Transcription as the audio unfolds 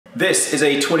This is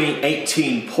a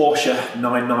 2018 Porsche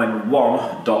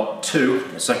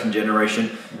 991.2, second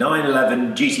generation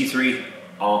 911 GT3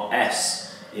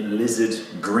 RS in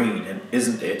lizard green, and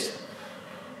isn't it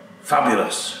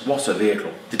fabulous? What a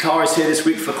vehicle. The car is here this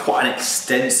week for quite an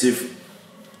extensive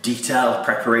detail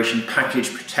preparation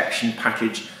package, protection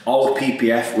package, old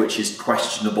PPF which is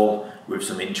questionable with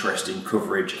some interesting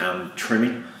coverage and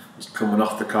trimming. It's coming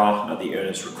off the car at the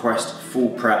owner's request. Full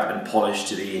prep and polish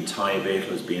to the entire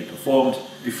vehicle is being performed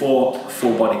before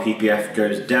full body PPF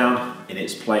goes down in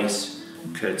its place,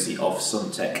 courtesy of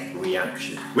Suntech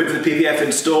Reaction. With the PPF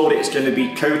installed, it's going to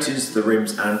be coatings to the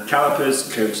rims and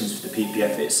calipers, coatings for the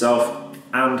PPF itself,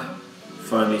 and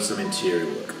finally some interior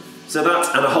work. So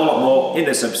that and a whole lot more in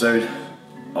this episode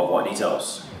of White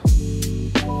Details.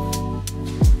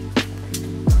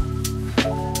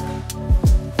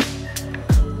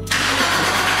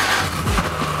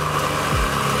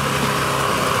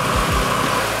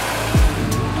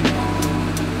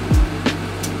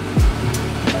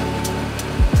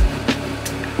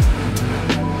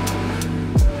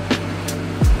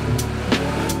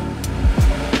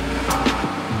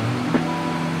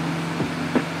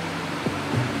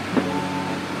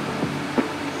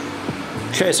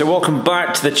 Okay, so welcome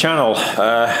back to the channel.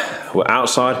 We're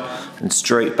outside and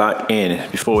straight back in.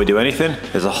 Before we do anything,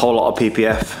 there's a whole lot of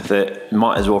PPF that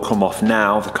might as well come off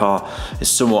now. The car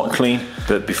is somewhat clean,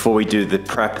 but before we do the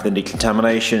prep and the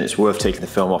decontamination, it's worth taking the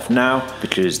film off now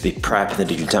because the prep and the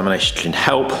decontamination can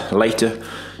help later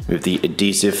with the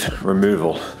adhesive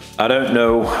removal. I don't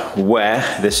know where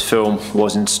this film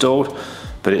was installed,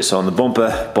 but it's on the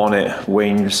bumper, bonnet,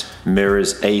 wings,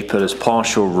 mirrors, A-pillars,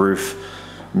 partial roof,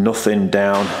 nothing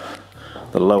down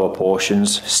the lower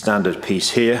portions. Standard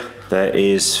piece here. There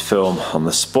is film on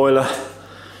the spoiler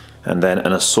and then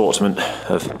an assortment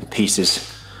of pieces.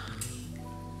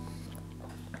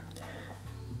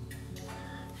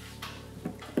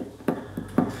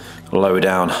 Lower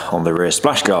down on the rear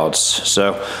splash guards.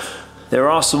 So there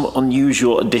are some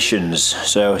unusual additions.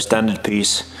 So a standard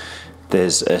piece,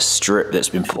 there's a strip that's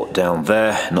been put down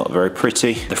there, not very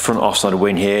pretty. The front offside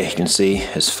wing here, you can see,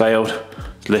 has failed.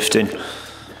 Lifting,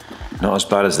 not as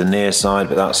bad as the near side,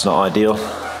 but that's not ideal.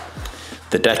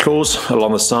 The decals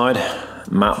along the side,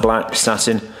 matte black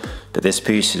satin, but this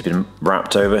piece has been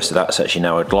wrapped over, so that's actually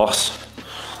now a gloss.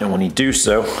 And when you do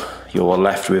so, you're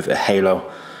left with a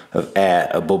halo of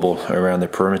air, a bubble around the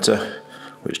perimeter,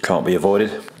 which can't be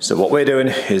avoided. So what we're doing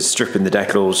is stripping the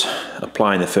decals,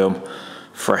 applying the film,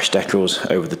 fresh decals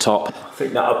over the top. I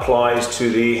think that applies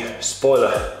to the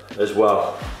spoiler as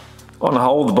well. On the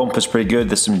whole, the bumper's pretty good.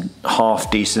 There's some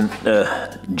half decent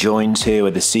joins here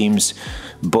where the seams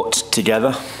butt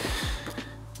together.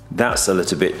 That's a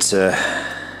little bit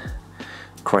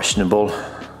questionable.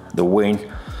 The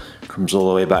wing comes all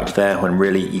the way back there when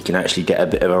really you can actually get a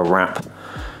bit of a wrap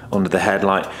under the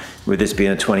headlight. With this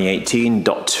being a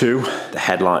 2018.2, the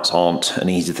headlights aren't an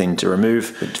easy thing to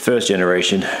remove. But first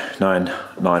generation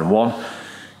 991,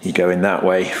 you go in that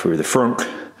way through the front,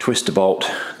 twist the bolt,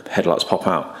 the headlights pop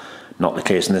out. Not the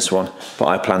case in this one, but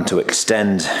I plan to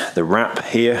extend the wrap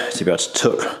here to be able to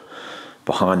tuck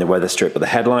behind the weather strip of the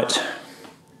headlight.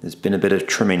 There's been a bit of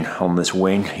trimming on this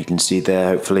wing. You can see there,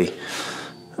 hopefully,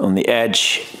 on the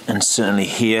edge, and certainly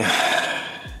here.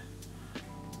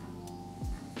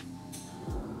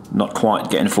 Not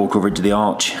quite getting full coverage of the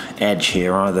arch edge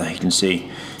here either. You can see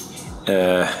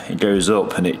it goes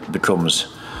up and it becomes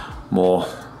more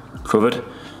covered,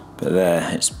 but there,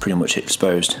 it's pretty much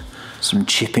exposed. Some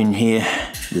chipping here,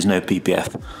 there's no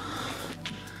PPF.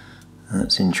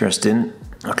 That's interesting.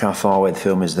 Look how far away the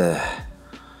film is there.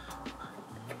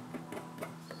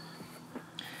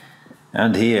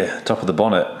 And here, top of the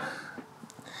bonnet.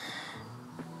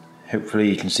 Hopefully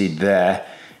you can see there,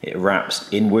 it wraps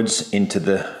inwards into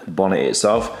the bonnet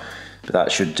itself, but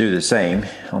that should do the same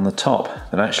on the top.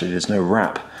 But actually there's no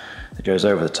wrap that goes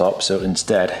over the top, so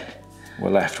instead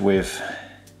we're left with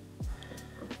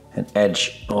an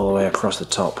edge all the way across the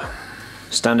top.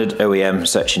 Standard OEM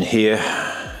section here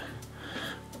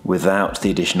without the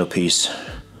additional piece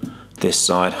this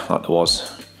side like there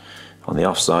was on the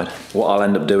offside. What I'll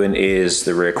end up doing is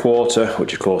the rear quarter,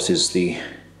 which of course is the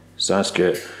side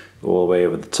skirt, all the way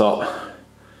over the top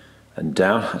and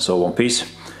down. That's all one piece.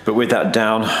 But with that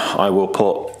down, I will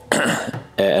put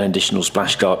an additional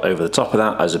splash guard over the top of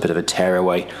that as a bit of a tear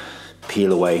away,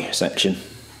 peel away section.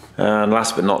 And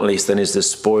last but not least then is the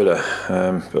spoiler.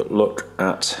 But look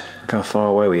at how far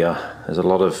away we are. There's a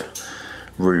lot of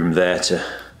room there to,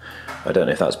 I don't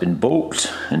know if that's been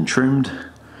bulked and trimmed.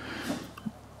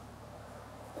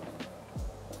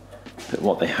 But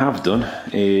what they have done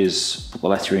is put the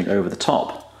lettering over the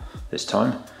top this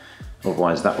time.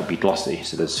 otherwise that would be glossy.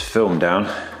 So there's film down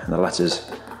and the letters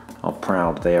are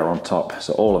proud they are on top.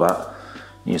 So all of that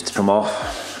needs to come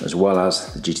off, as well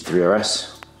as the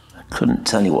GT3RS. I couldn't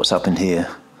tell you what's happened here.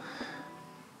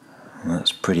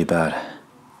 That's pretty bad.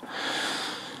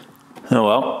 Oh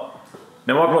well.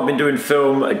 Now I've not been doing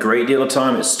film a great deal of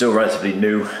time, it's still relatively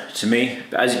new to me,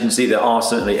 but as you can see there are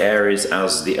certainly areas,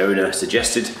 as the owner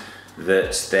suggested,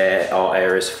 that there are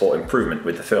areas for improvement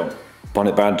with the film.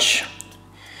 Bonnet badge.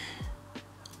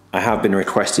 I have been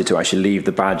requested to actually leave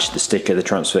the badge, the sticker, the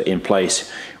transfer in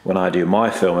place when I do my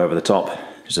film over the top,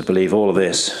 because I believe all of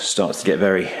this starts to get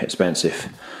very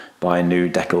expensive buying new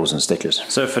decals and stickers.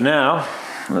 So for now,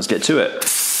 let's get to it.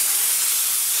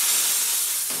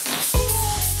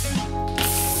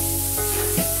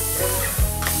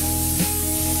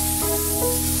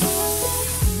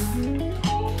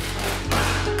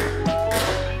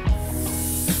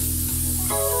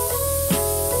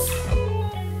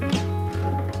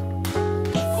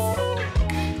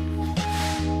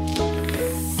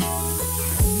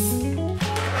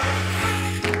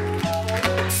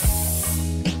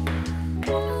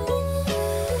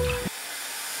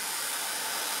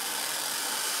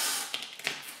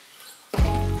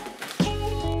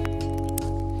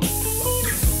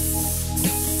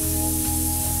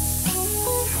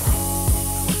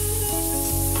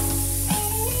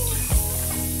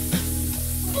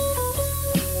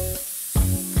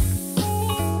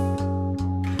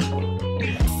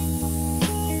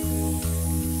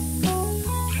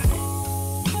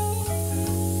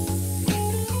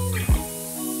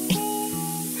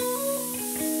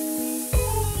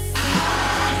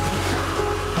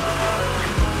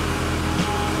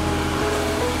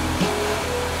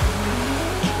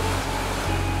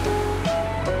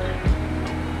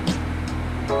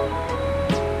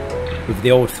 With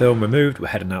the old film removed, we're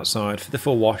heading outside for the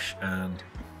full wash and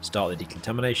start the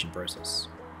decontamination process.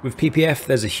 With PPF,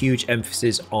 there's a huge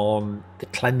emphasis on the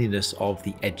cleanliness of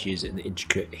the edges and the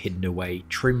intricate hidden away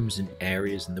trims and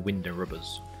areas in the window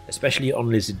rubbers. Especially on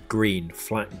lizard green,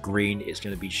 flat green is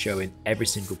going to be showing every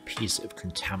single piece of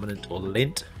contaminant or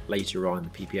lint later on in the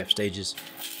PPF stages.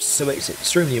 So it's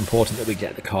extremely important that we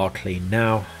get the car clean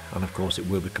now, and of course it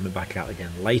will be coming back out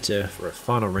again later for a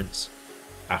final rinse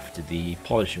after the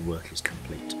polishing work is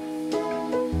complete.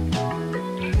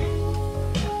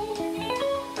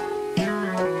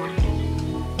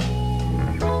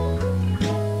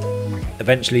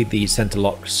 Eventually the centre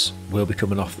locks will be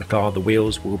coming off the car, the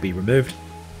wheels will be removed.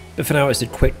 But for now it's a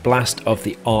quick blast of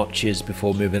the arches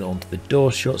before moving on to the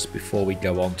door shuts, before we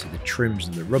go on to the trims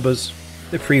and the rubbers,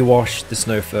 the pre-wash, the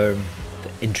snow foam,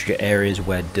 the intricate areas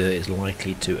where dirt is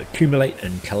likely to accumulate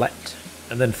and collect.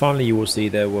 And then finally you will see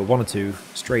there were one or two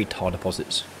stray tar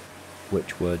deposits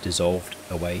which were dissolved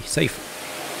away safely.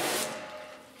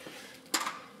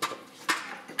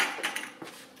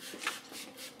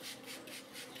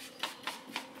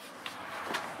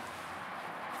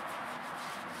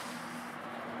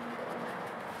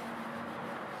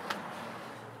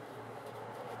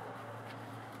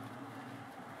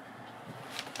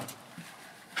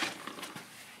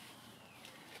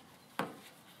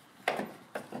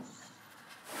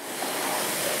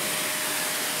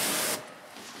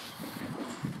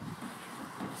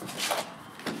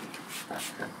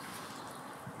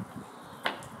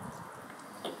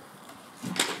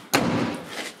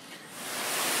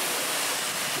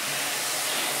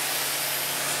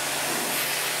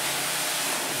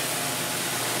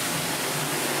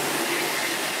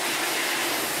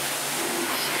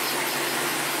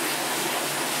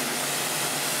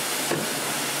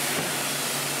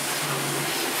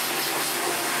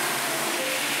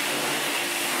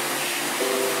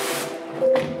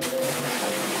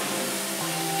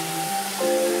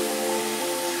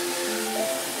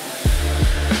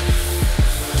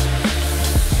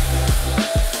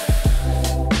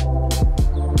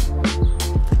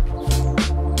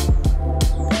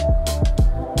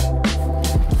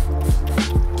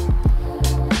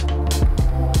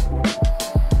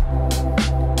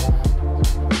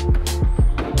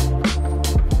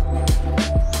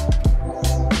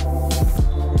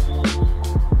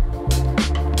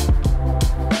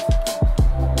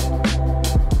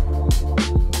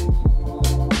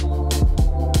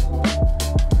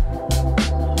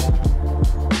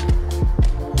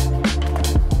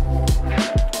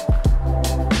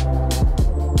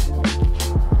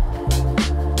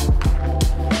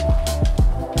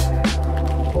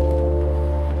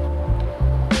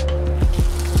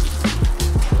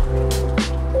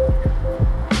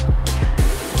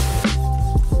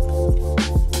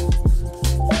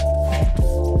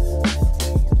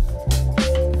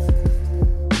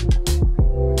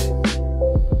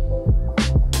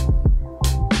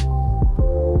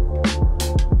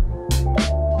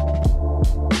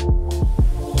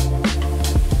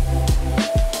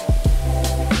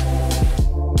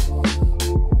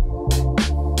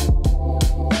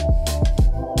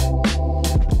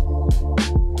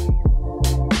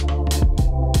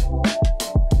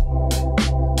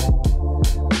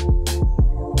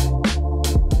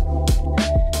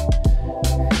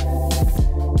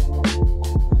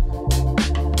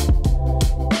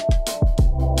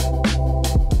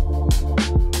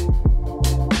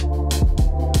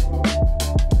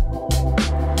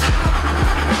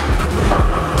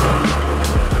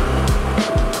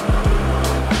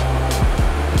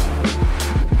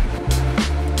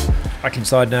 Back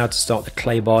inside now to start the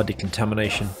clay bar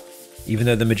decontamination. Even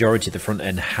though the majority of the front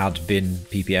end had been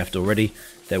PPF'd already,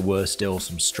 there were still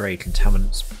some stray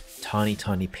contaminants,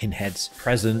 tiny pinheads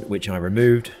present, which I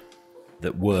removed,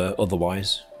 that were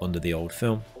otherwise under the old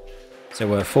film. So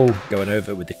we're full going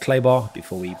over with the clay bar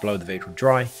before we blow the vehicle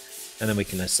dry, and then we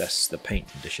can assess the paint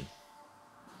condition.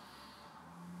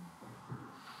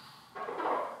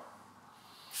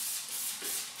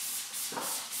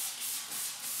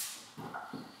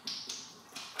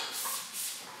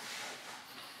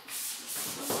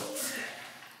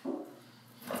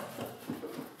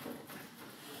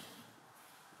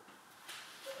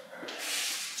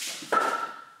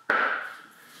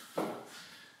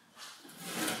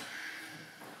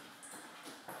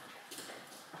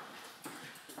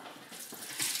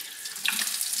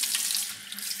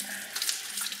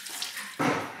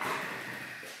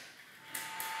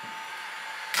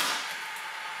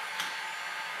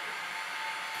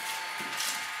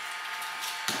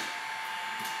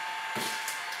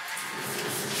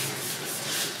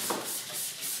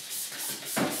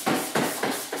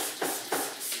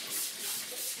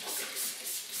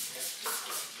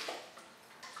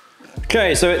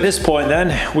 Okay, so at this point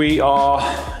then, we are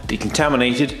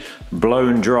decontaminated,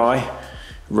 blown dry,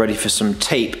 ready for some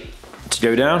tape to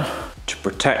go down to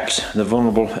protect the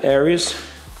vulnerable areas.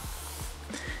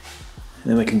 And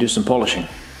then we can do some polishing.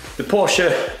 The Porsche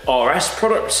RS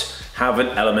products have an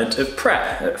element of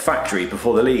prep at factory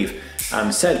before they leave,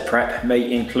 and said prep may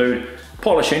include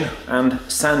polishing and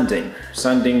sanding.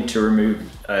 Sanding to remove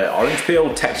orange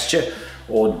peel, texture,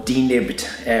 or denibbed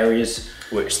areas,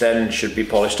 which then should be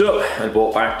polished up and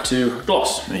brought back to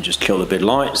gloss. Let me just kill the big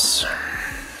lights.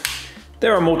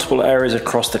 There are multiple areas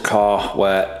across the car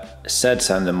where said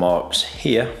sanding marks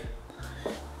here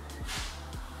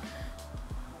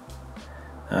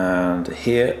and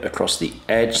here across the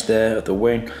edge there of the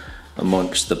wing,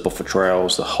 amongst the buffer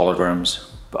trails, the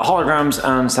holograms. But holograms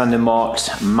and sanding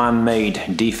marks,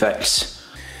 man-made defects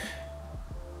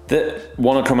that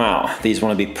want to come out. These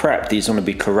want to be prepped, these want to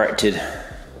be corrected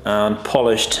and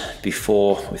polished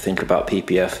before we think about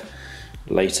PPF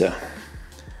later.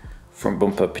 Front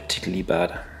bumper particularly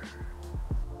bad.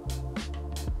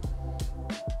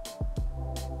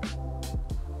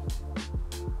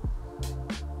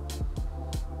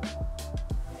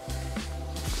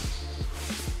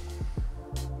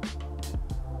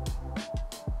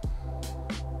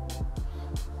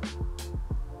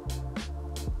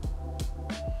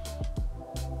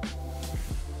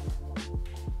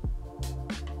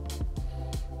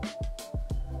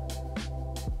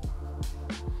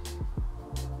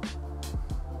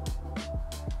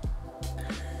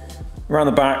 Around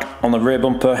the back on the rear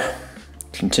bumper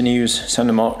continues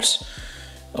sanding marks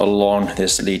along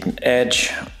this leading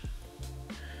edge,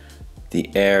 the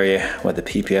area where the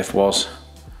PPF was,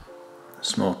 a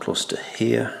small cluster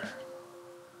here.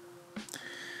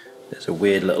 There's a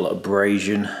weird little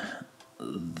abrasion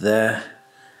there,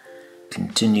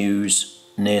 continues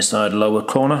near side lower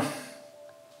corner.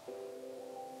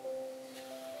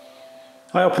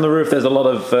 High up on the roof there's a lot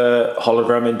of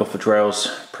hologramming buffer trails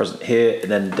present here,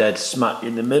 and then dead smack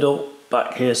in the middle,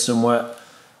 back here somewhere,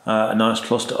 a nice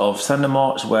cluster of sanding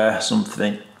marks where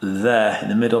something there in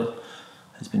the middle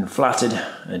has been flatted,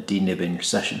 a denibbing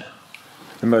session.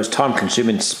 The most time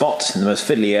consuming spot and the most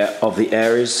fiddly of the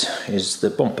areas is the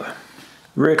bumper.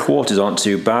 Rear quarters aren't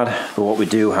too bad, but what we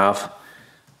do have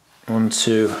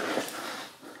onto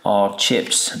are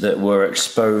chips that were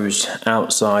exposed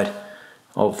outside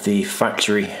of the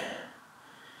factory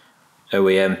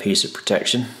OEM piece of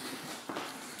protection.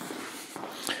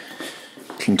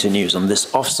 Continues on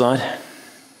this offside.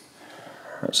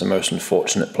 That's the most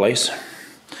unfortunate place.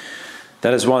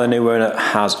 That is why the new owner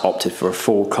has opted for a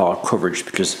full car coverage,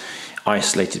 because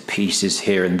isolated pieces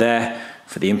here and there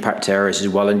for the impact areas is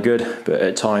well and good, but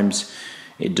at times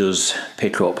it does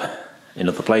pick up in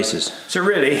other places. So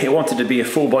really, it wanted to be a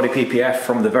full body PPF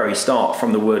from the very start,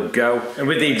 from the word go. And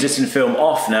with the existing film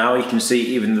off now, you can see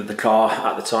even that the car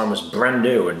at the time was brand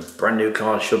new, and brand new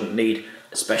cars shouldn't need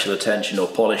special attention or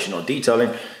polishing or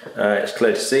detailing. It's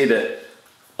clear to see that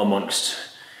amongst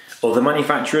other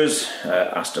manufacturers,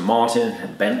 Aston Martin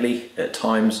and Bentley at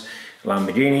times,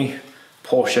 Lamborghini,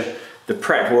 Porsche, the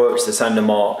prep works, the sanding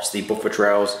marks, the buffer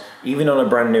trails, even on a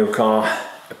brand new car,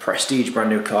 a prestige brand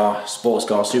new car, sports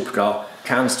car, supercar,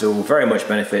 can still very much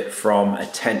benefit from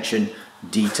attention,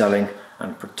 detailing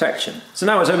and protection. So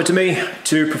now it's over to me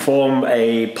to perform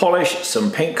a polish,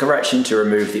 some paint correction to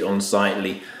remove the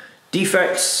unsightly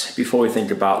defects before we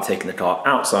think about taking the car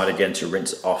outside again to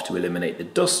rinse it off to eliminate the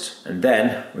dust, and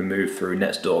then we move through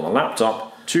next door on the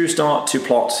laptop to start to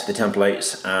plot the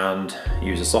templates and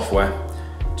use the software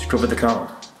to cover the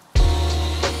car.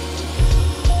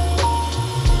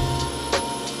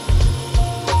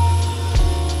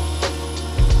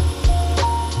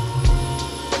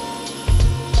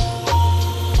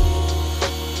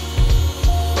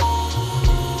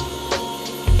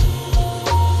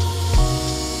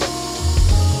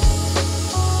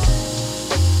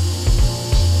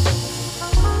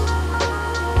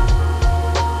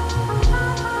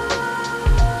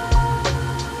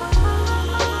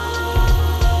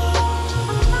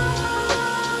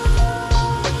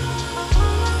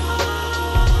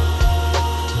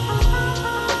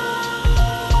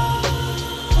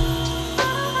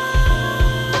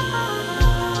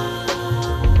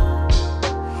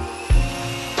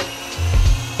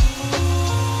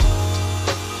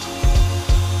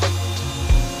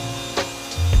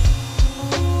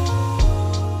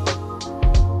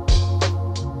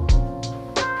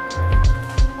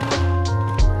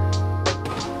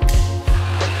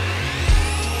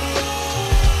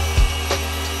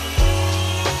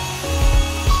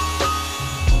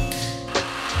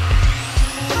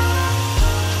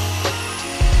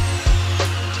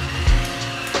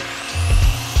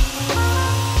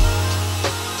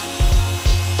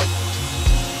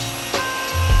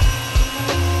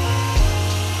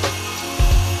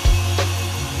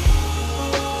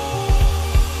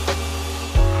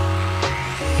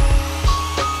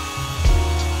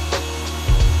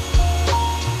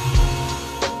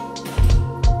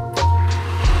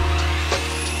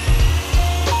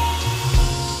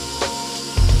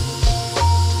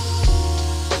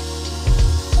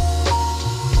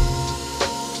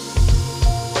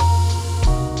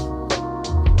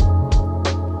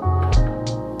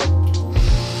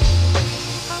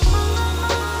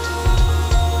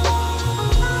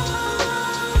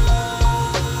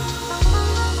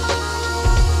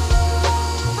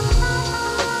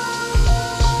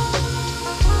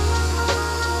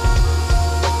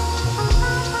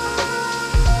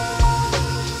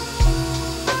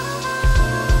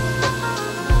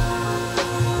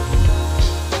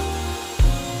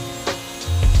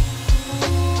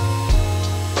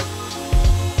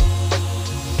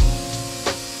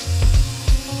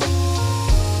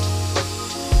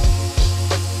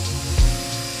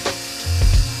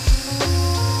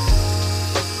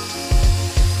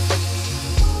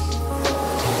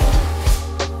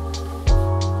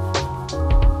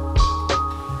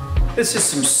 This is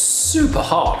some super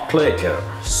hard clear coat,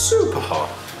 super hard.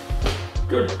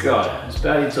 Good God, it's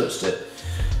barely touched it.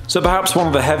 So perhaps one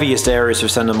of the heaviest areas for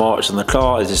Ascender March on the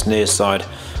car is this near side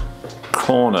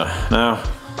corner. Now,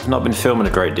 I've not been filming a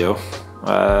great deal,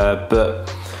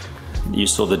 but you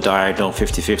saw the diagonal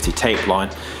 50-50 tape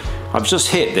line. I've just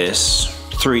hit this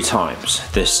 3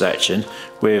 times, this section,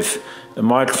 with a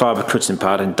microfiber cutting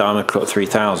pad and Diamond Cut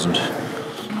 3000,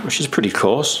 which is pretty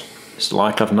coarse. It's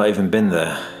like I've not even been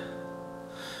there.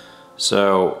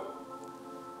 So,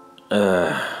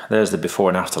 there's the before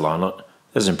and after line. Look,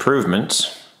 there's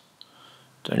improvements.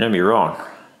 Don't get me wrong.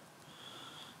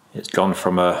 It's gone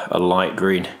from a light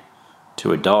green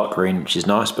to a dark green, which is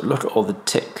nice, but look at all the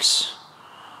ticks.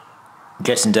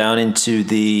 Getting down into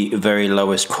the very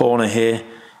lowest corner here,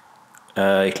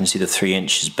 you can see the 3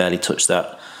 inches barely touched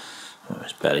that. Well,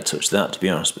 it's barely touched that, to be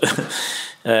honest. But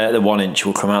the 1 inch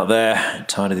will come out there,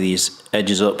 tidy these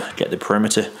edges up, get the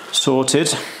perimeter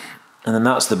sorted, and then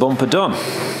that's the bumper done.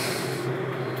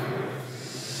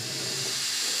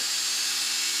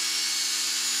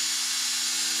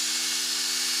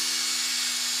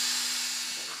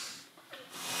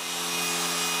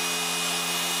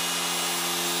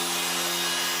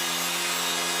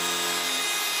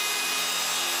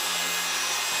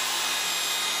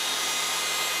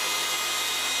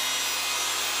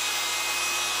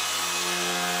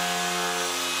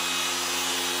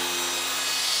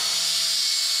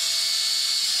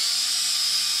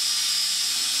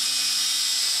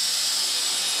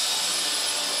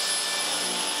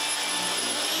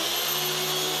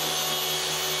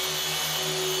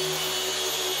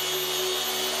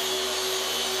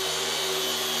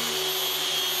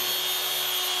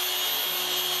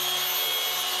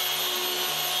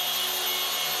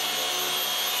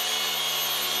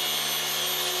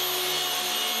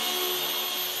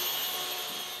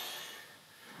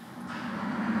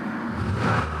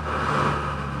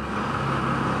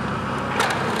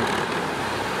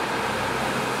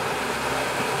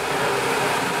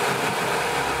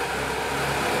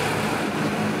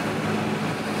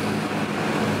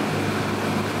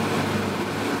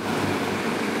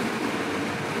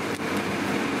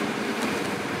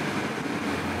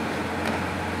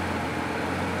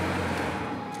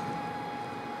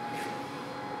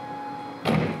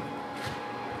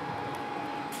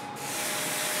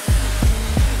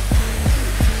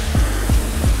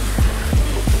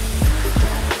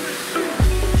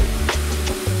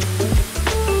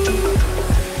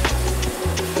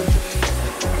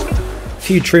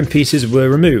 few trim pieces were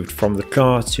removed from the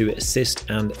car to assist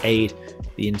and aid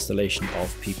the installation of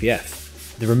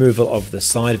PPF. The removal of the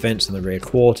side vents and the rear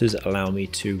quarters allow me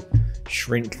to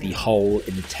shrink the hole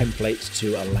in the template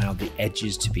to allow the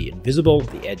edges to be invisible.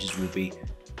 The edges will be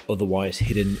otherwise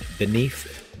hidden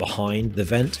behind the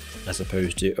vent as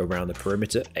opposed to around the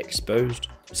perimeter exposed.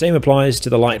 Same applies to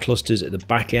the light clusters at the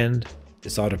back end, the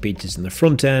side repeaters in the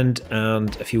front end,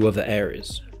 and a few other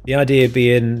areas. The idea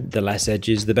being the less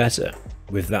edges the better.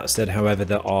 With that said, however,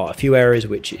 there are a few areas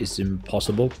which is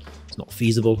impossible. It's not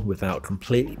feasible without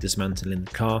completely dismantling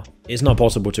the car. It's not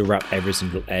possible to wrap every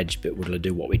single edge, but we'll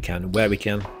do what we can where we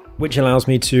can, which allows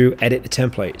me to edit the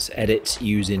templates, edit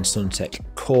using Suntec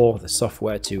Core, the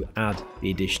software, to add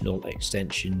the additional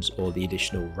extensions or the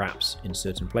additional wraps in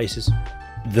certain places.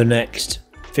 The next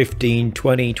 15,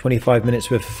 20, 25 minutes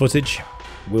worth of footage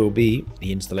will be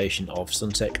the installation of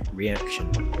Suntec Reaction.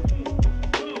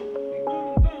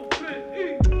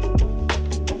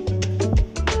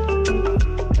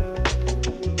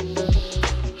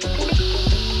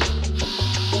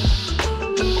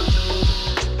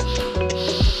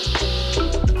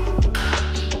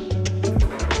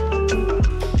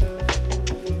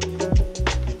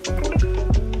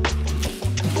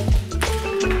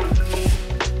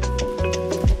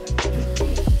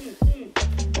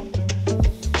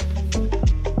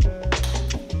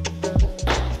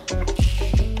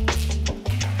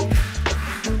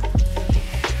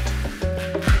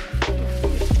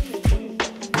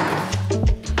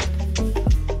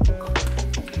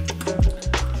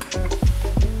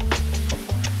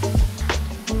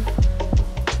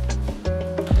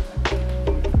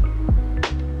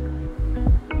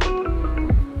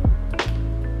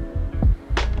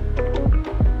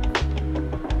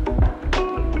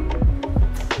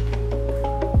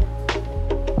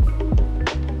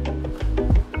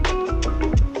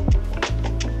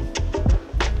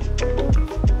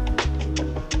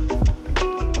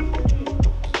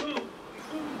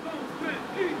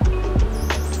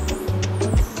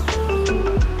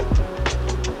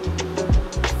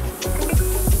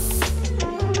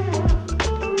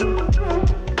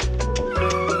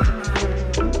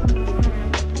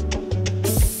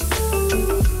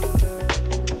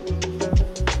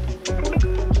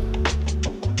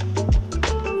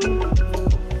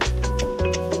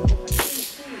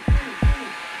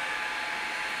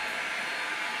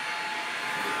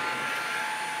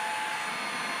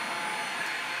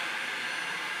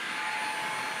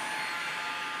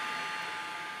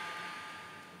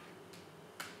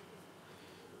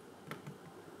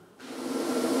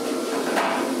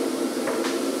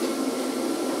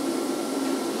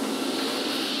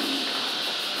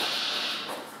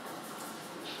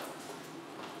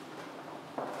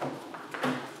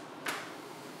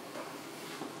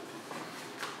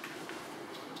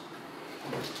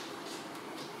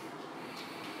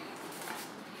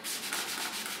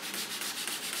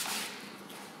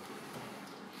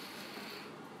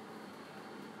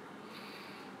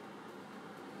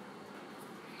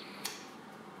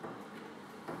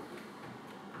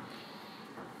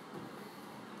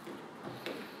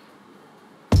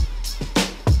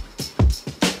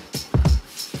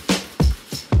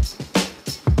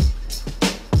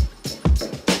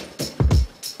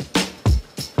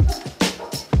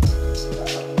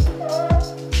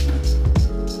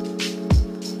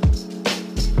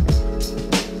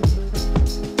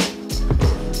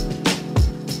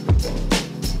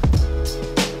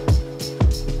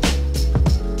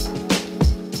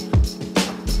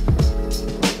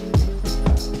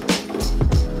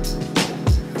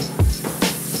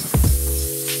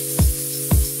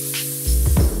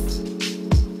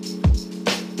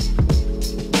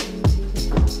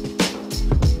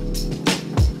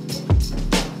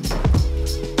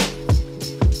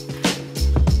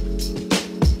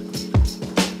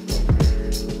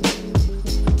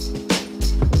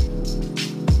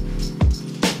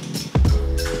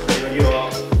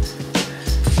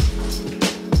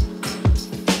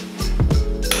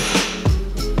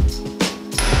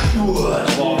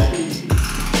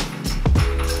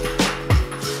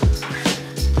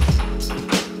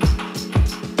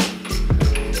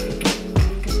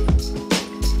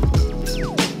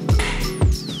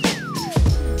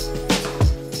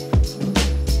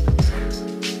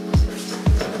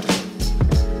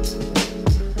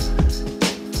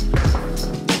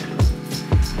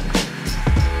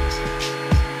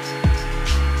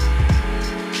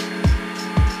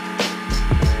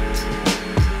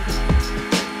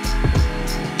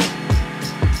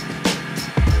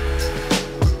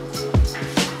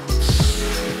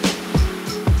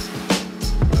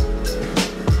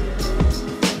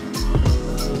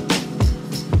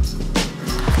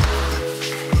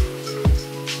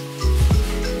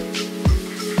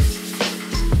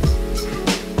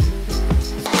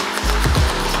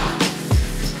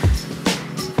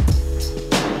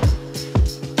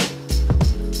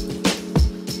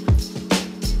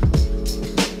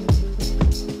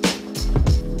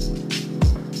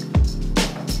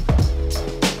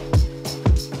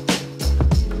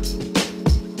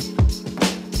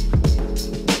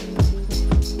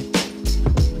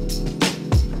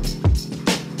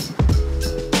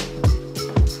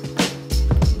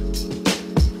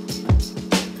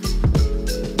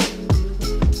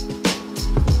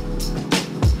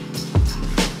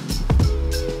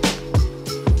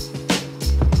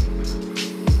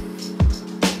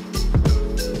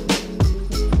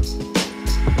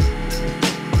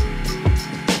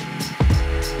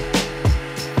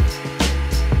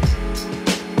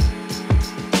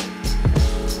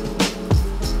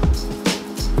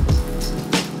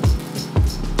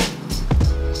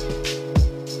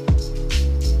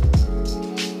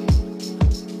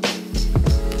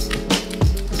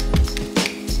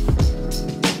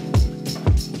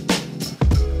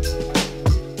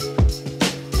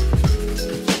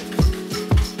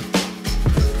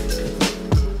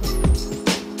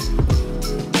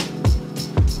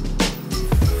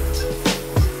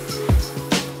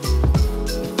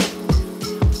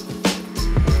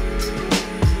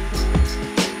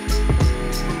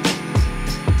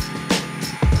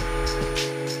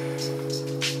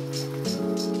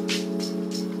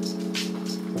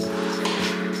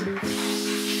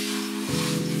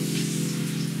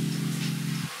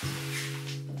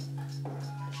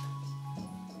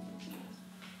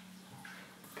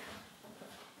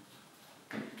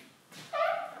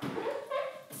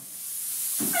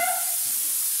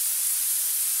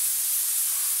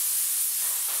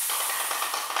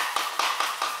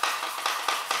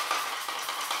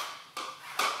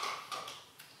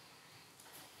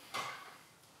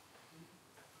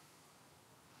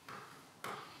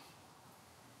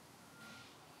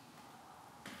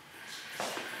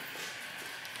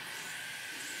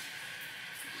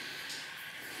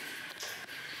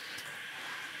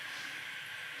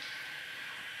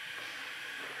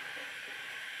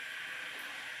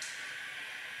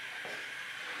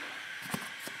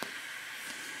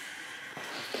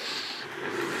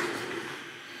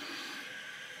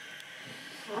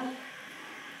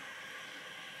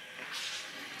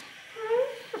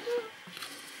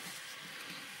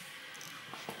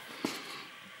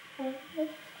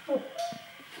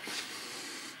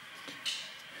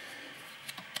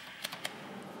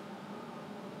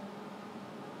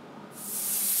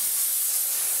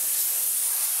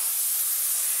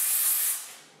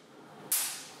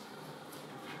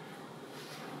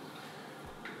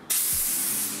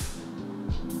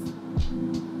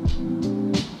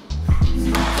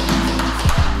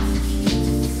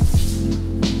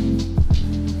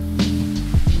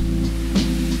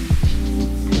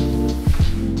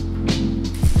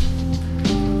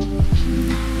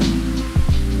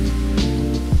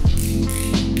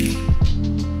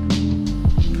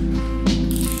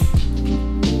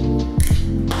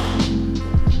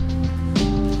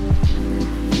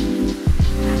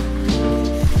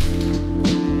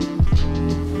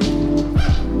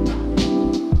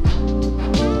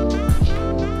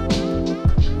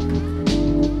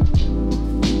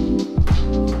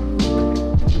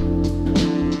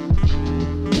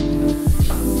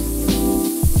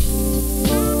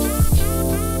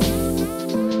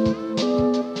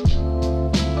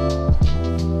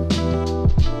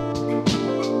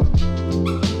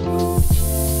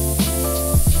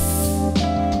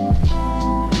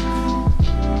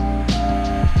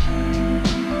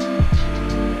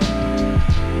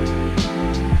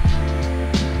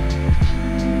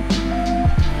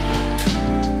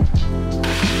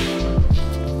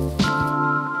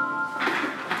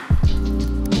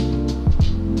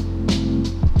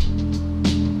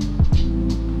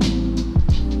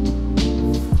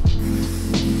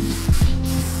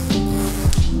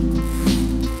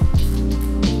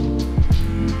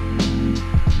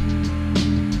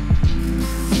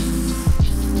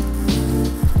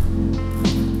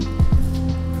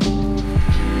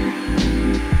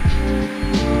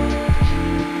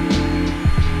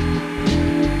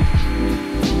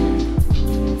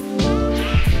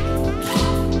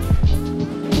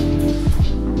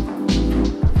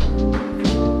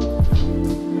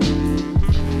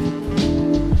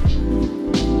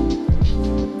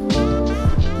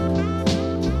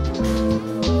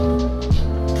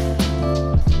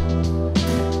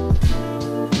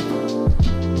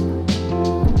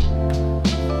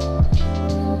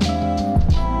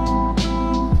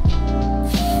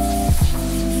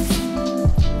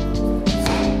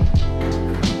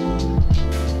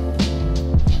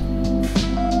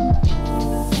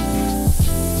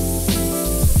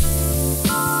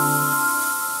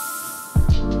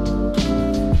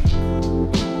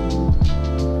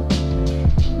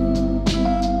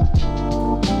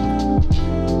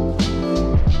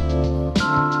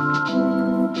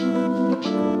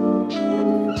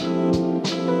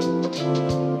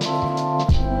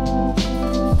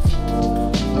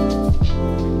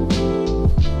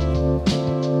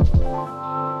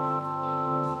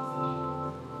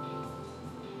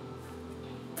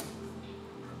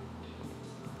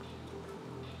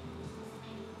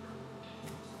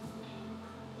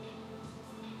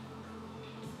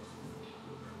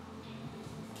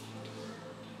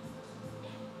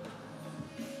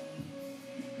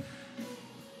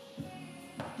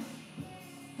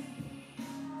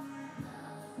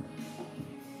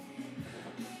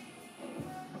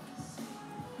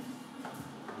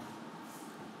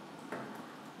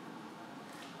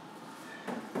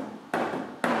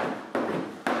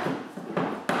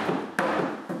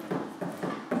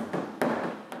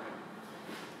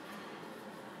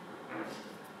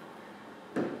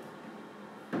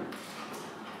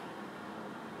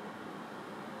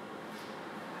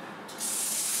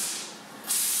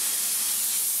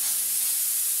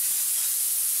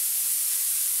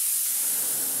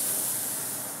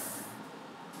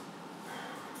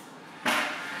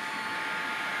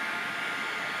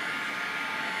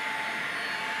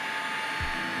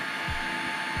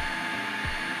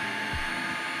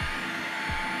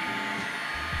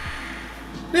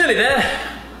 nearly there.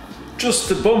 Just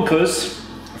the bumpers,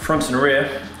 front and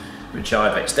rear, which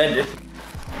I've extended.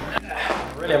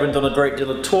 I really haven't done a great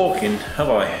deal of talking, have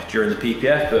I, during the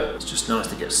PPF, but it's just nice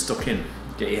to get stuck in,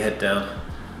 get your head down,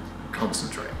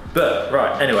 concentrate. But,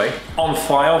 right, anyway, on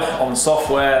file, on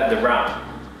software, the wrap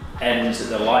ends at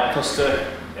the light cluster.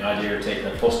 The idea of taking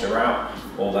the cluster out,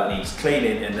 all that needs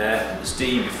cleaning in there, and the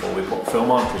steam before we put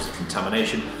film on, because of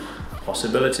contamination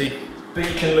possibility. But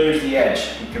you can lose the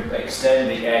edge. You can extend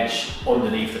the edge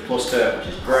underneath the cluster, which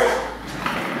is great,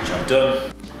 which I've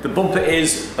done. The bumper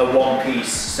is a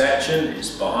one-piece section.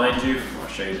 It's behind you. I'll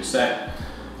show you the set.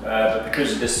 But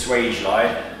because of this swage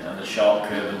line and the sharp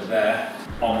curve under there,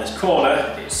 on this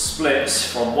corner, it splits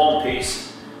from one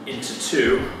piece into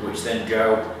two, which then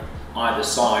go either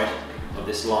side of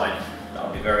this line. That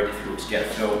would be very difficult to get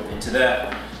film into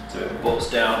there. So it butts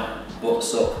down,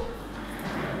 butts up,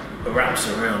 wraps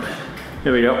around.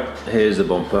 Here we go. Here's the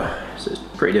bumper. So it's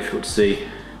pretty difficult to see,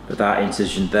 but that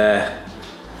incision there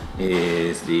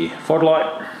is the fog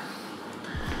light.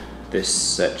 This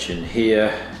section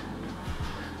here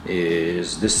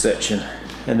is this section.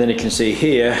 And then you can see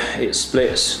here, it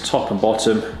splits top and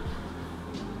bottom,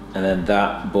 and then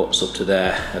that butts up to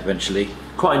there eventually.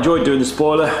 Quite enjoyed doing the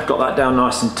spoiler. Got that down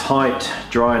nice and tight,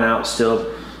 drying out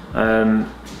still. I've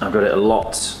got it a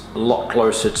lot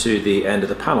closer to the end of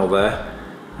the panel there,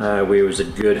 where it was a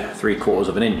good 3/4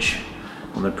 of an inch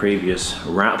on the previous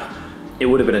wrap. It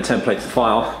would have been a template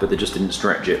file, but they just didn't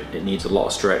stretch it. It needs a lot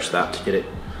of stretch that to get it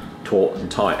taut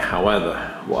and tight. However,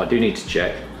 what I do need to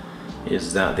check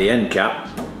is that the end cap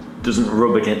doesn't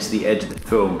rub against the edge of the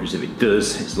film, because if it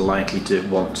does, it's likely to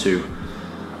want to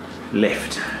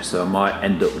lift. So I might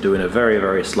end up doing a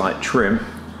very slight trim.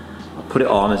 I'll put it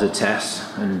on as a test,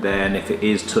 and then if it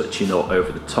is touching up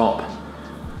over the top,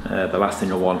 the last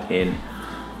thing I want in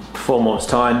 4 months'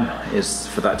 time is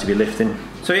for that to be lifting.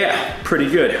 So yeah, pretty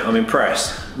good. I'm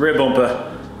impressed. Rear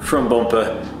bumper, front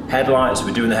bumper, headlights.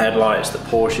 We're doing the headlights, the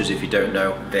Porsches. If you don't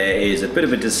know, there is a bit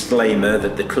of a disclaimer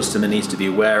that the customer needs to be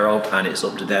aware of, and it's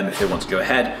up to them if they want to go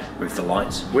ahead with the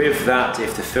lights. With that,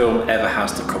 if the film ever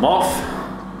has to come off,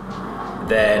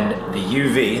 then the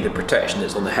UV, the protection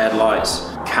that's on the headlights,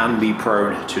 can be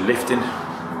prone to lifting,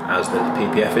 as the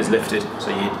PPF is lifted.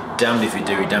 So you're damned if you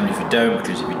do, you're damned if you don't,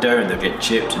 because if you don't, they'll get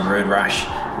chipped and road rash,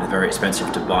 and they're very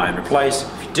expensive to buy and replace.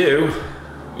 If you do,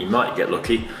 you might get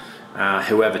lucky.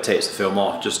 Whoever takes the film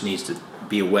off just needs to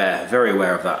be aware, very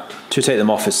aware of that, to take them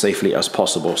off as safely as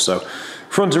possible. So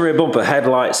front and rear bumper,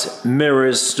 headlights,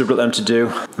 mirrors, still got them to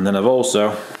do. And then I've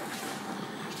also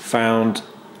found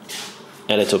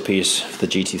a little piece for the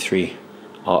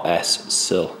GT3RS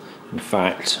sill. In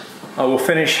fact, I will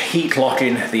finish heat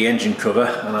locking the engine cover,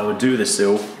 and I will do the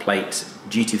sill plate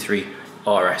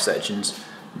GT3RS sections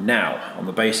now, on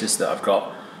the basis that I've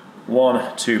got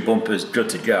 2 bumpers good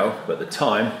to go, but the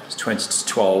time is 20 to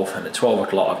 12, and at 12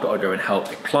 o'clock I've got to go and help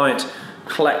a client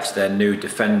collect their new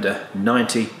Defender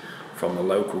 90 from the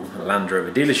local Land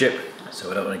Rover dealership, so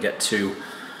I don't want to get too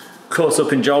caught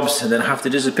up in jobs and then have to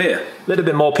disappear. A little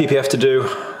bit more PPF to do,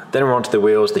 then we're onto the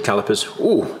wheels, the calipers.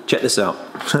 Ooh, check this out.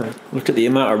 Look at the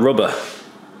amount of rubber.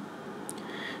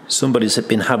 Somebody's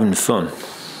been having fun.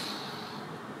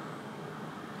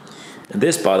 And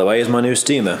this, by the way, is my new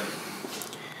steamer.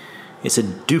 It's a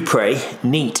Dupre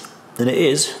Neat, and it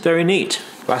is very neat.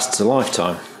 Lasts a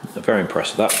lifetime. I'm very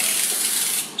impressed with that.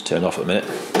 Let's turn off a minute.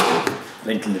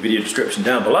 Link in the video description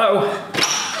down below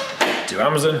to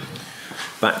Amazon.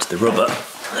 Back to the rubber.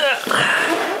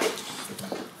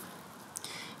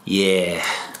 Yeah,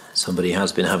 somebody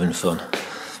has been having fun.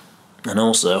 And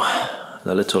also,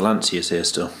 the little Lancia's here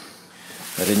still.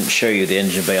 I didn't show you the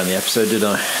engine bay on the episode, did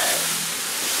I?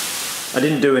 I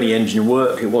didn't do any engine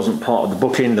work. It wasn't part of the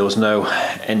booking. There was no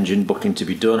engine booking to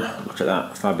be done. Look at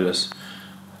that, fabulous.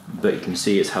 But you can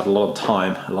see it's had a lot of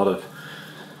time, a lot of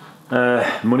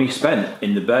money spent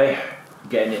in the bay,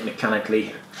 getting it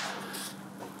mechanically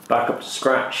back up to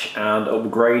scratch and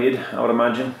upgraded, I would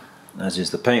imagine. As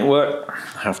is the paintwork,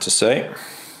 I have to say.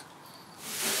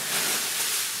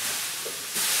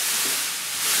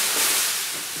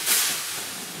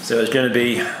 So it's going to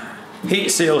be heat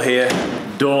seal here,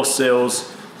 door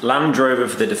sills, Land Rover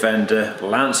for the Defender,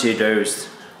 Lancia goes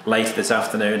later this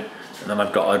afternoon, and then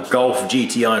I've got a Golf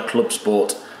GTI Club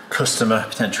Sport customer,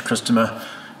 potential customer,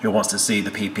 who wants to see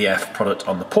the PPF product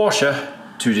on the Porsche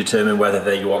to determine whether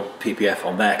they want PPF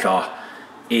on their car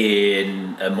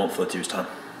in a month or two's time.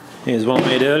 Here's one I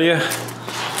made earlier.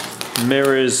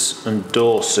 Mirrors and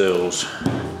door sills.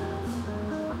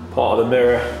 Part of the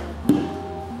mirror,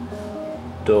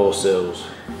 door sills.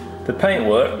 The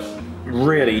paintwork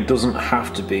really doesn't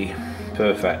have to be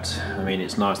perfect. I mean,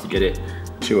 it's nice to get it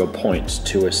to a point,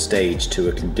 to a stage, to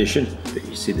a condition. But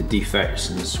you see the defects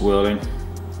and the swirling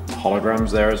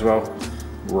holograms there as well,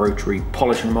 rotary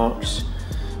polishing marks.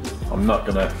 I'm not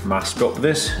gonna mask up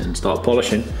this and start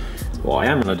polishing. What I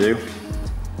am gonna do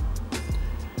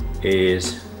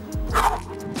is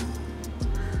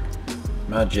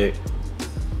magic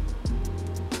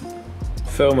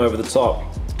film over the top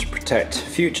to protect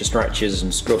future scratches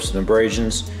and scuffs and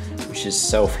abrasions, which is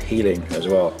self-healing as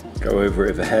well. Go over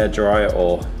it with a hairdryer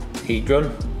or heat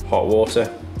gun, hot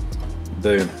water,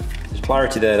 boom. There's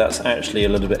clarity there, that's actually a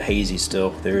little bit hazy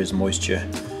still. There is moisture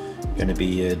going to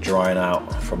be drying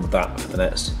out from that for the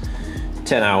next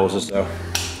 10 hours or so.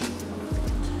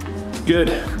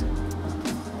 Good.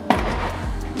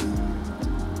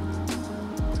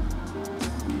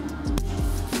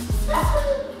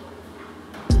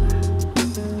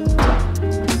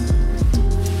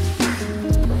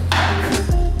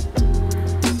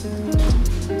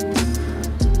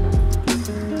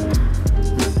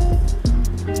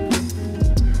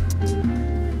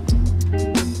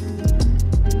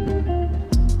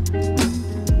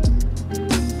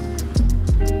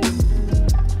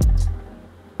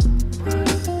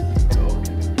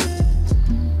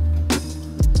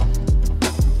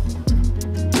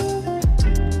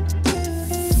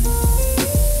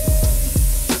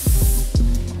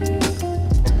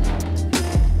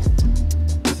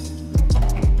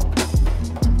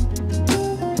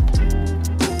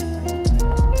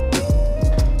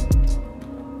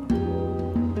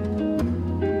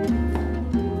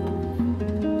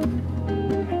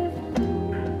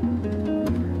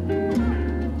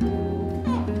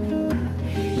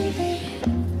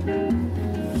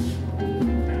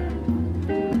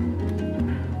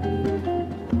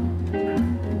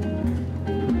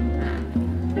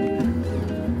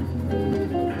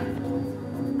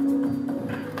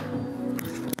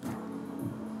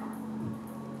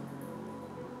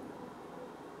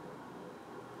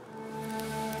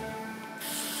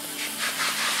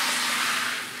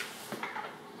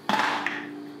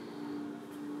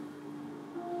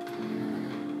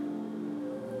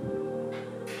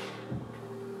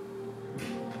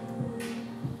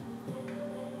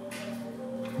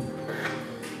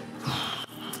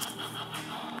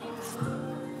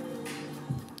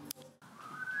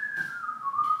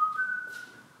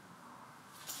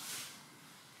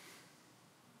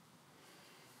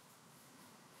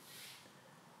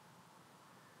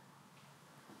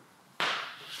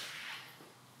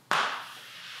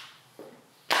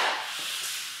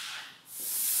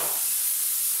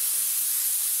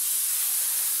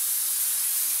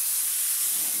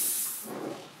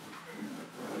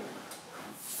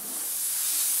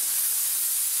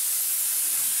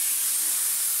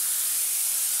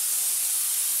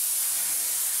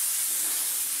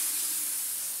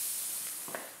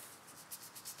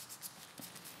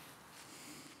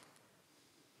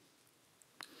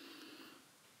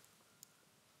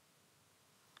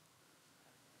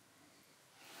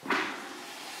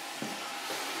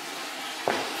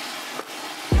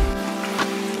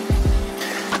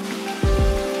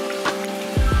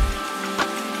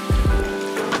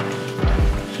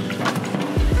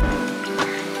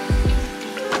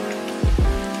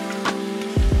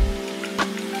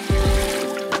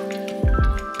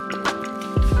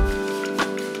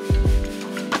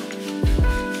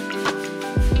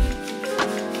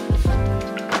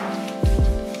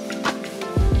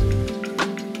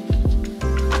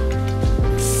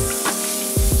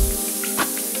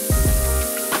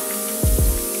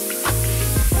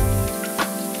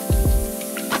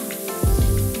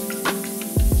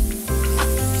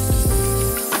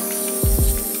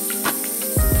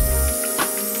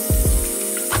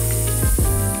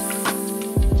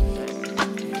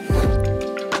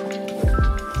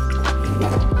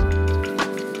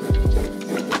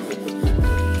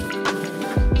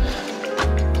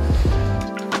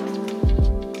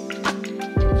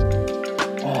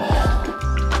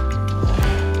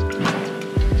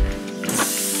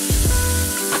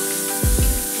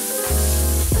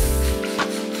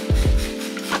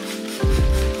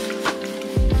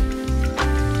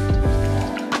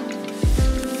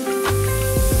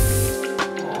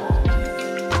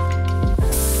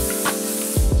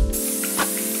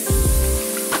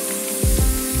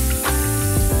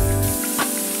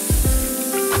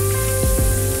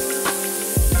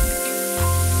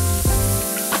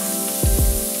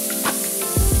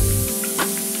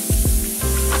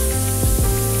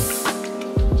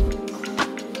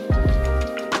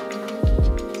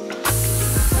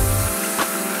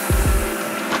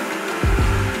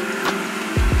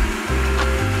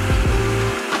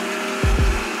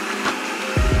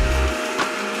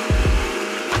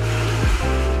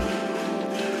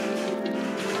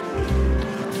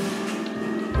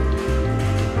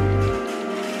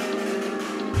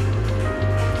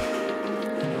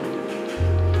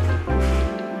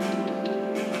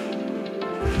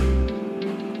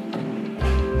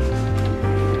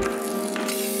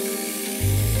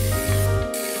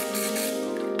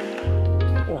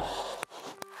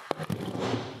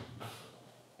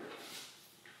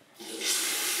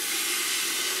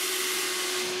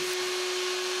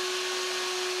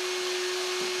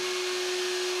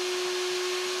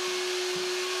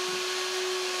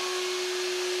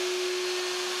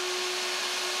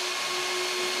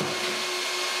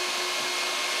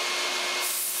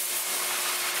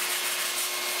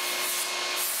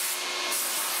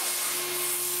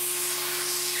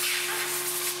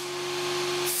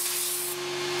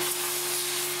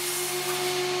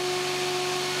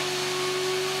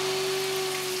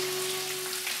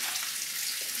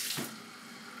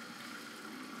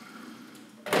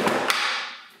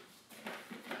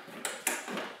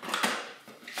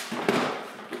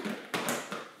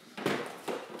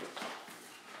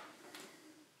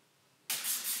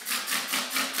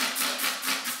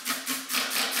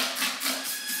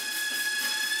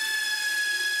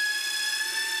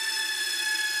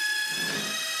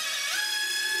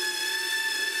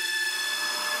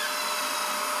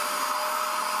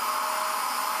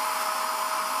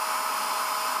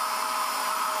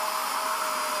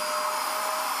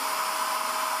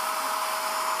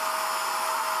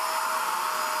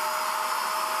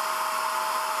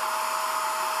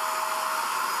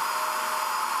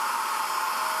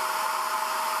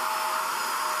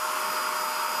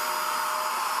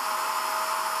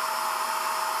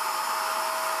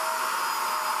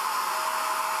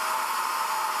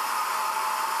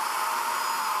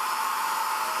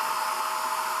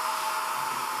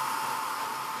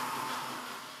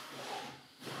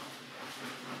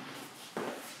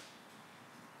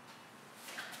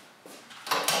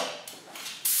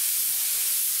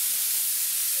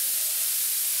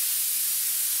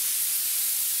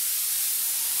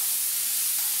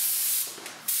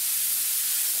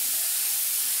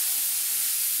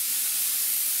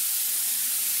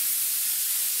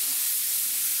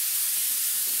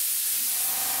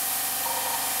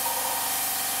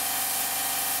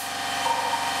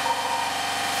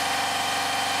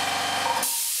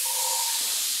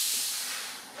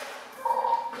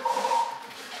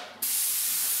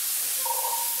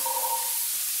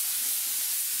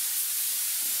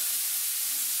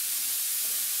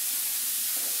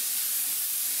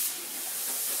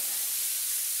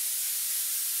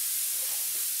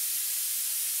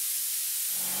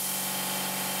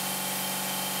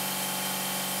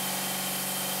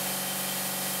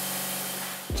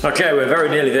 Okay, we're very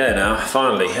nearly there now,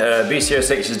 finally.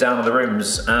 BCO6 is down on the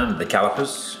rims and the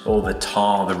calipers. All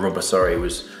the rubber,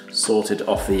 was sorted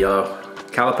off the yellow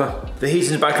caliper. The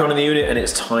heating's back on in the unit and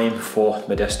it's time for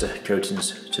Modesta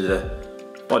coatings to the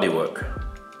bodywork,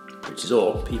 which is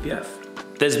all PPF.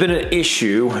 There's been an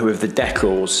issue with the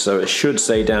decals, so it should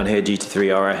say down here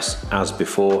GT3RS as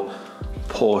before,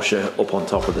 Porsche up on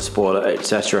top of the spoiler,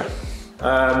 etc.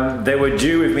 They were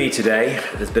due with me today.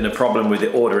 There's been a problem with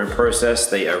the ordering process.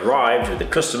 They arrived with the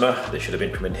customer. They should have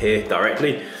been coming here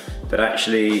directly, but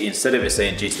actually instead of it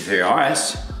saying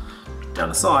GT3RS, down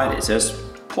the side it says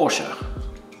Porsche.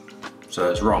 So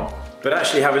it's wrong. But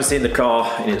actually, having seen the car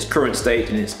in its current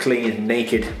state, in its clean,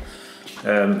 naked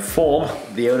form,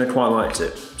 the owner quite liked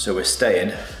it. So we're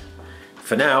staying,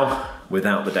 for now,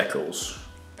 without the decals.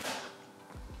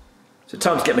 So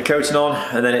time to get my coating on,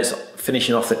 and then it's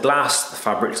finishing off the glass. The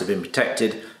fabrics have been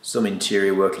protected. Some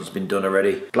interior work has been done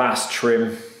already. Glass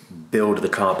trim, build the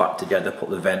car back together, put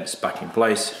the vents back in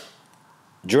place.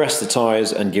 Dress the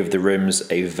tyres and give the rims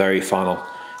a very final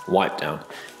wipe down.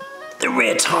 The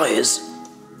rear tyres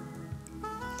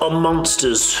are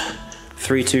monsters.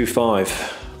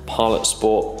 325 Pilot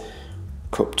Sport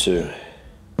Cup 2.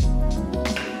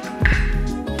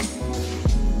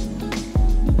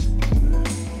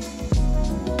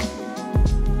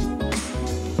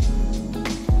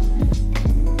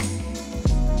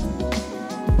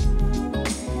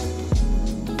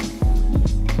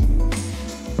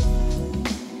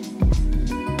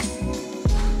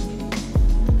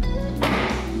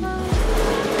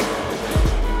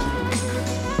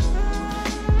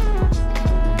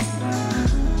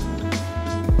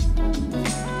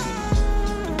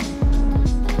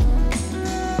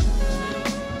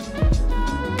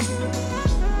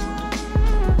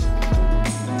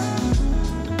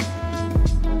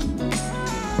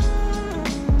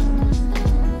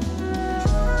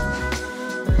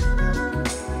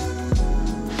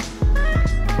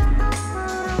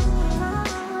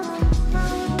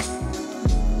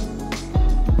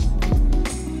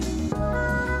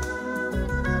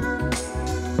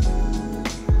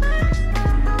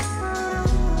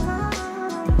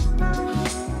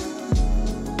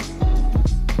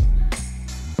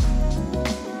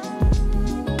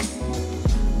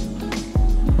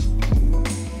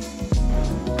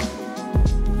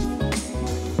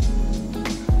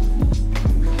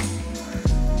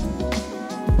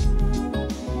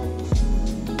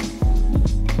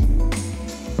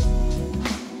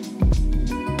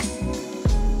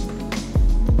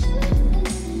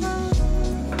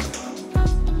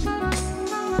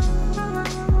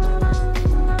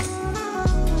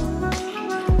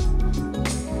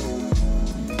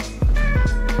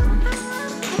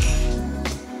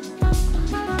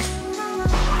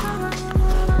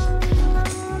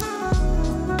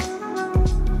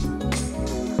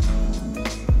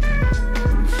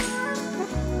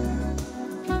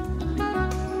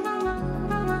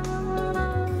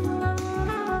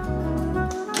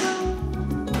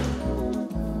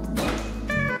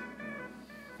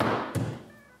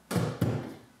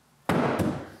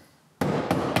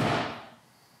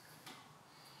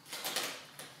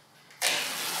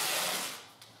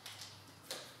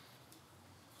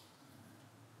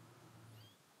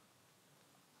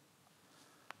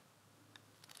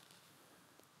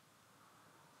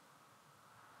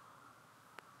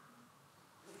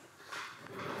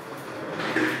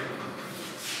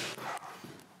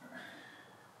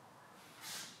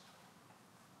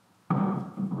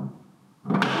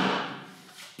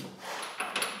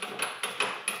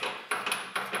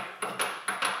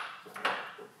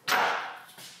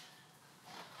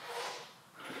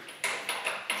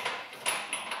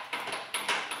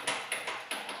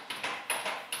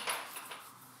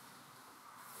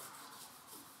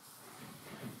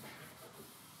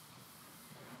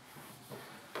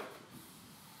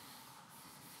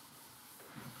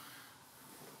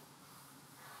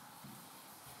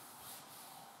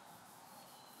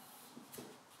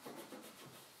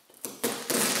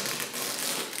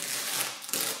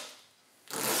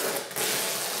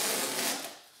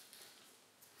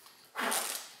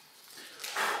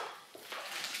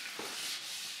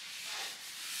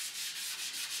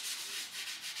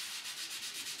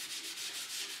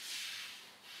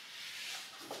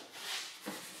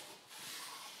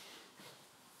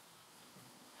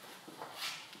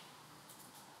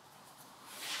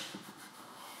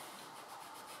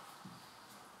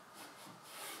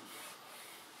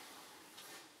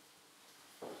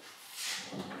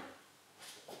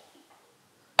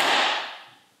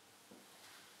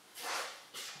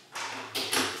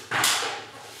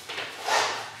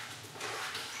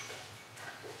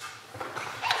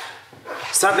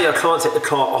 Sadly, I can't take the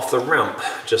car off the ramp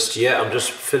just yet. I'm just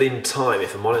filling time,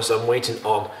 if I'm honest. I'm waiting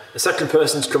on a second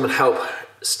person to come and help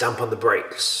stamp on the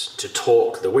brakes, to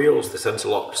torque the wheels, the centre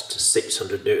locks to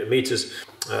 600 Newton meters.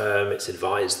 It's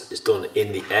advised that it's done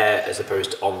in the air as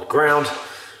opposed to on the ground.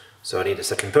 So I need a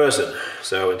second person.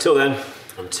 So until then,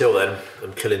 I'm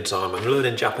killing time. I'm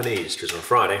learning Japanese because on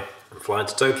Friday, I'm flying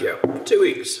to Tokyo for 2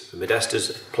 weeks for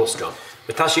Modesta's PlusCon.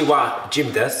 Watashi wa Jim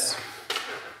desu.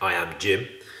 I am Jim.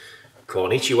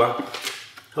 Konnichiwa.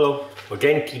 Hello. O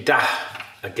genki da.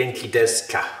 O genki desu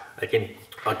ka. O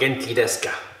genki desu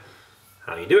ka.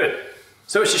 How are you doing?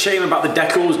 So it's a shame about the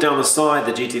decals down the side,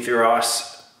 the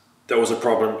GT3RS. There was a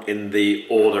problem in the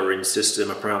ordering system,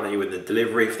 apparently, with the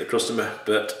delivery for the customer,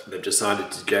 but they've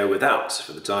decided to go without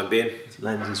for the time being. The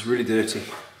lens is really dirty.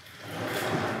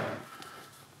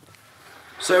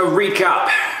 So recap,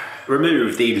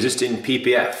 remove the existing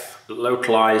PPF,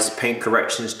 localize paint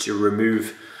corrections to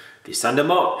remove the sander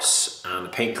marks,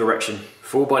 and paint correction,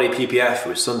 full body PPF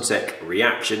with Suntech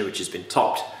reaction, which has been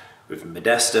topped with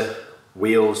Modesta,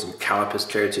 wheels and calipers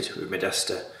coated with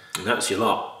Modesta, and that's your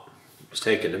lot. It's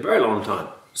taken a very long time.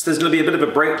 So there's going to be a bit of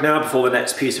a break now before the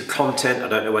next piece of content. I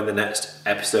don't know when the next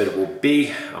episode will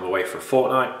be. I'm away for a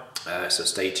fortnight, so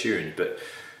stay tuned. But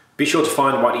be sure to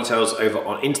find WhiteDetails over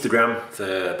on Instagram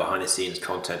for behind the scenes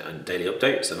content and daily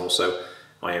updates, and also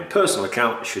my own personal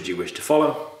account should you wish to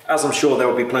follow. As I'm sure there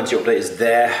will be plenty of updates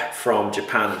there from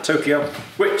Japan and Tokyo,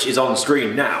 which is on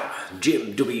screen now.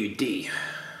 Jim WD.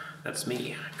 That's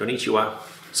me. Konnichiwa.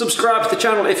 Subscribe to the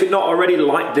channel if you're not already,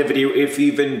 like the video if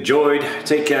you've enjoyed.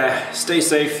 Take care, stay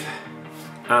safe,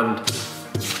 and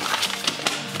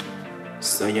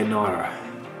sayonara.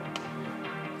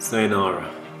 Sayonara.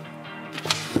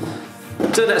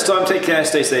 Until next time, take care,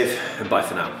 stay safe, and bye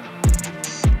for now.